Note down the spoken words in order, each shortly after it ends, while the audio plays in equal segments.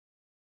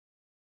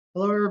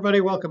Hello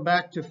everybody, welcome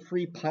back to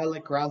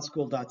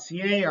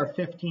freepilotgroundschool.ca, our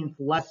 15th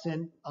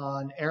lesson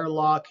on air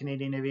law,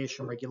 Canadian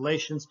aviation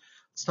regulations.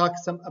 Let's talk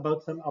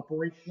about some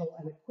operational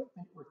and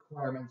equipment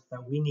requirements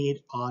that we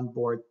need on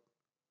board.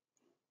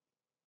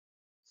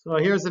 So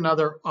here's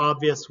another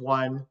obvious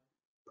one.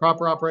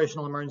 Proper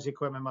operational emergency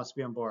equipment must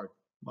be on board.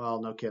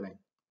 Well, no kidding.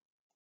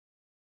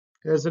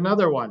 Here's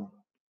another one.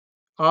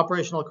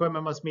 Operational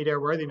equipment must meet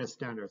airworthiness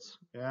standards.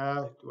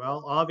 Yeah,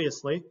 well,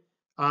 obviously.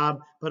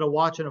 But a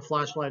watch and a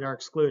flashlight are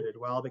excluded.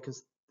 Well,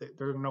 because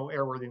there are no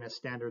airworthiness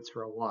standards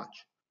for a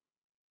watch.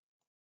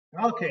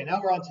 Okay, now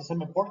we're on to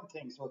some important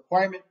things.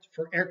 Requirement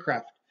for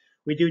aircraft.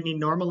 We do need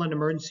normal and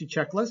emergency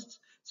checklists.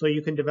 So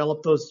you can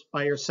develop those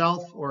by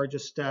yourself or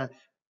just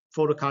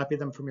photocopy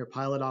them from your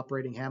pilot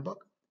operating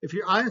handbook. If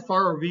you're IFR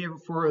or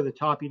VFR at the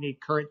top, you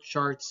need current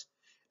charts.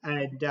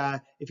 And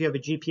if you have a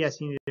GPS,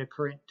 you need a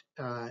current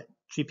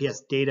GPS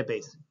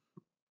database.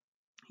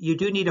 You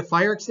do need a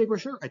fire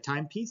extinguisher, a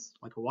timepiece,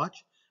 like a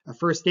watch, a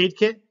first aid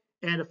kit,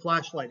 and a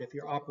flashlight if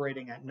you're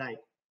operating at night.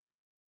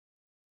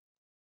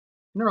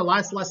 In our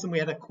last lesson, we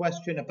had a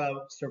question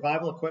about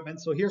survival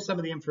equipment. So here's some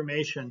of the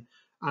information.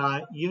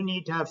 You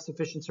need to have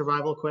sufficient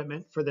survival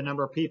equipment for the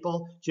number of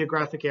people,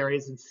 geographic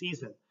areas, and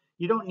season.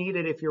 You don't need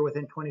it if you're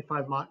within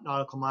 25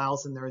 nautical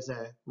miles and there's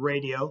a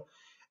radio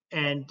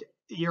and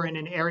you're in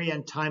an area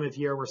and time of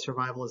year where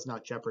survival is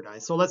not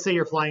jeopardized. So let's say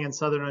you're flying in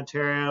Southern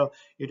Ontario,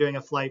 you're doing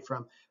a flight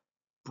from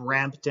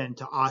Brampton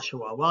to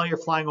Oshawa. Well, you're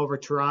flying over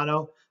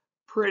Toronto.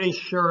 Pretty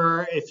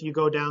sure if you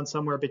go down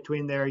somewhere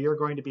between there, you're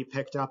going to be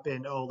picked up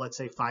in, let's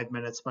say 5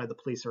 minutes by the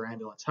police or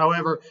ambulance.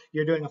 However,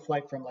 you're doing a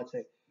flight from, let's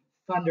say,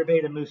 Thunder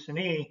Bay to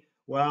Moosonee.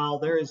 Well,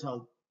 there is a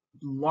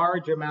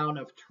large amount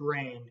of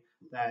terrain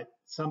that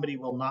somebody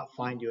will not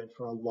find you in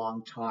for a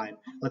long time.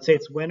 Let's say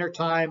it's winter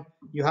time,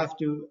 you have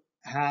to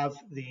have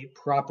the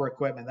proper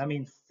equipment. That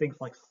means things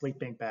like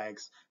sleeping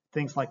bags,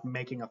 things like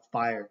making a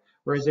fire.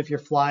 Whereas if you're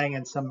flying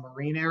in some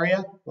marine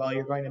area, well,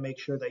 you're going to make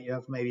sure that you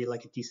have maybe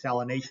like a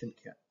desalination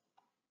kit.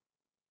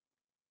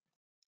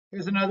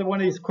 Here's another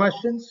one of these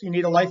questions. You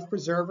need a life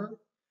preserver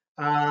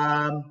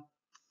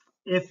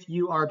if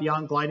you are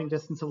beyond gliding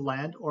distance of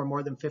land or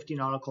more than 50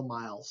 nautical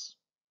miles.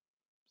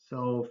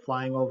 So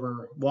flying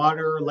over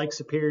water, Lake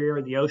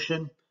Superior, the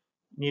ocean,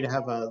 you need to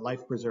have a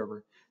life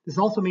preserver. This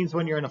also means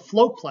when you're in a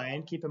float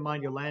plane, keep in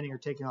mind you're landing or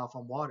taking off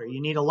on water,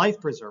 you need a life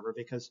preserver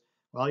because,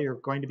 well, you're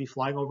going to be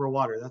flying over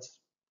water. That's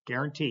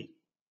guaranteed.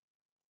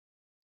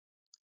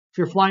 If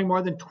you're flying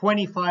more than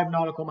 25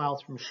 nautical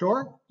miles from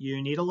shore,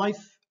 you need a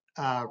life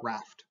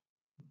raft.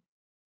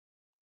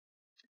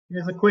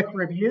 Here's a quick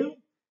review.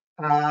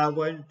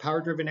 When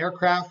power-driven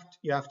aircraft,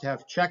 you have to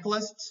have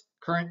checklists,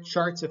 current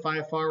charts if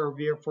IFR or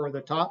VFR at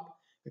the top,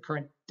 the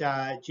current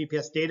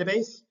GPS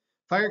database,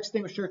 fire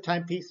extinguisher,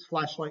 timepiece,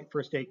 flashlight,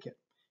 first aid kit.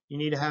 You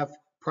need to have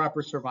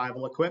proper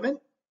survival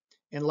equipment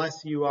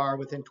unless you are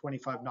within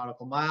 25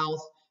 nautical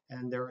miles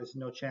and there is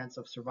no chance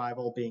of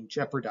survival being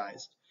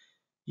jeopardized.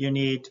 You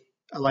need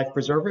a life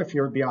preserver if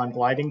you're beyond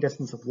gliding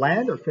distance of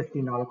land or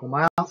 50 nautical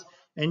miles,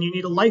 and you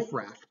need a life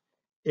raft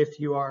if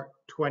you are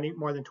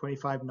more than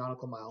 25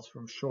 nautical miles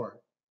from shore.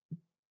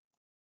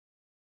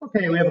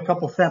 Okay, we have a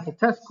couple sample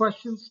test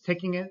questions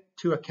taking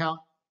into account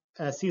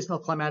seasonal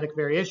climatic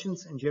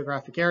variations in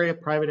geographic area.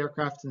 Private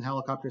aircraft and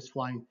helicopters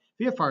flying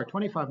VFR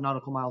 25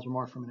 nautical miles or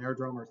more from an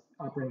aerodrome or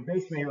operating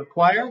base may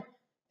require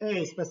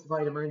A,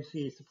 specified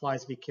emergency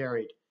supplies be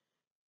carried.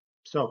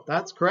 So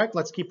that's correct.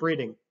 Let's keep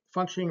reading.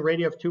 Functioning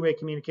radio of two-way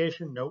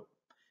communication? Nope.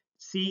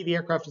 C, the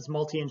aircraft is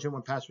multi-engine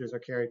when passengers are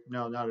carried?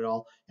 No, not at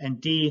all.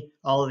 And D,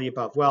 all of the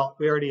above. Well,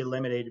 we already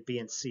eliminated B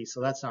and C, so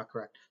that's not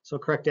correct. So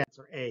correct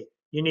answer A,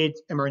 you need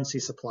emergency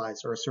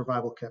supplies or a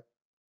survival kit.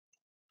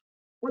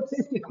 What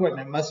safety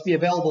equipment must be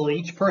available to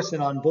each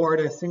person on board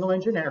a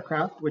single-engine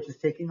aircraft which is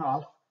taking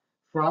off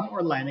from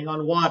or landing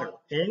on water?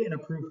 A, an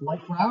approved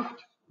life raft.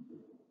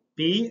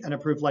 B, an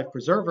approved life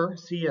preserver.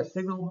 C, a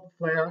signal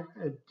flare.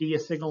 D, a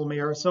signal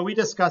mirror. So we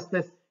discussed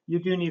this. You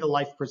do need a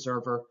life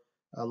preserver,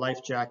 a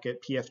life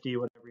jacket, PFD,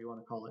 whatever you want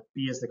to call it.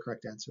 B is the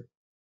correct answer.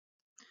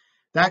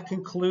 That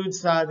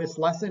concludes this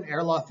lesson,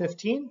 Air Law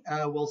 15.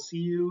 We'll see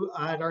you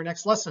at our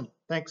next lesson.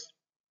 Thanks.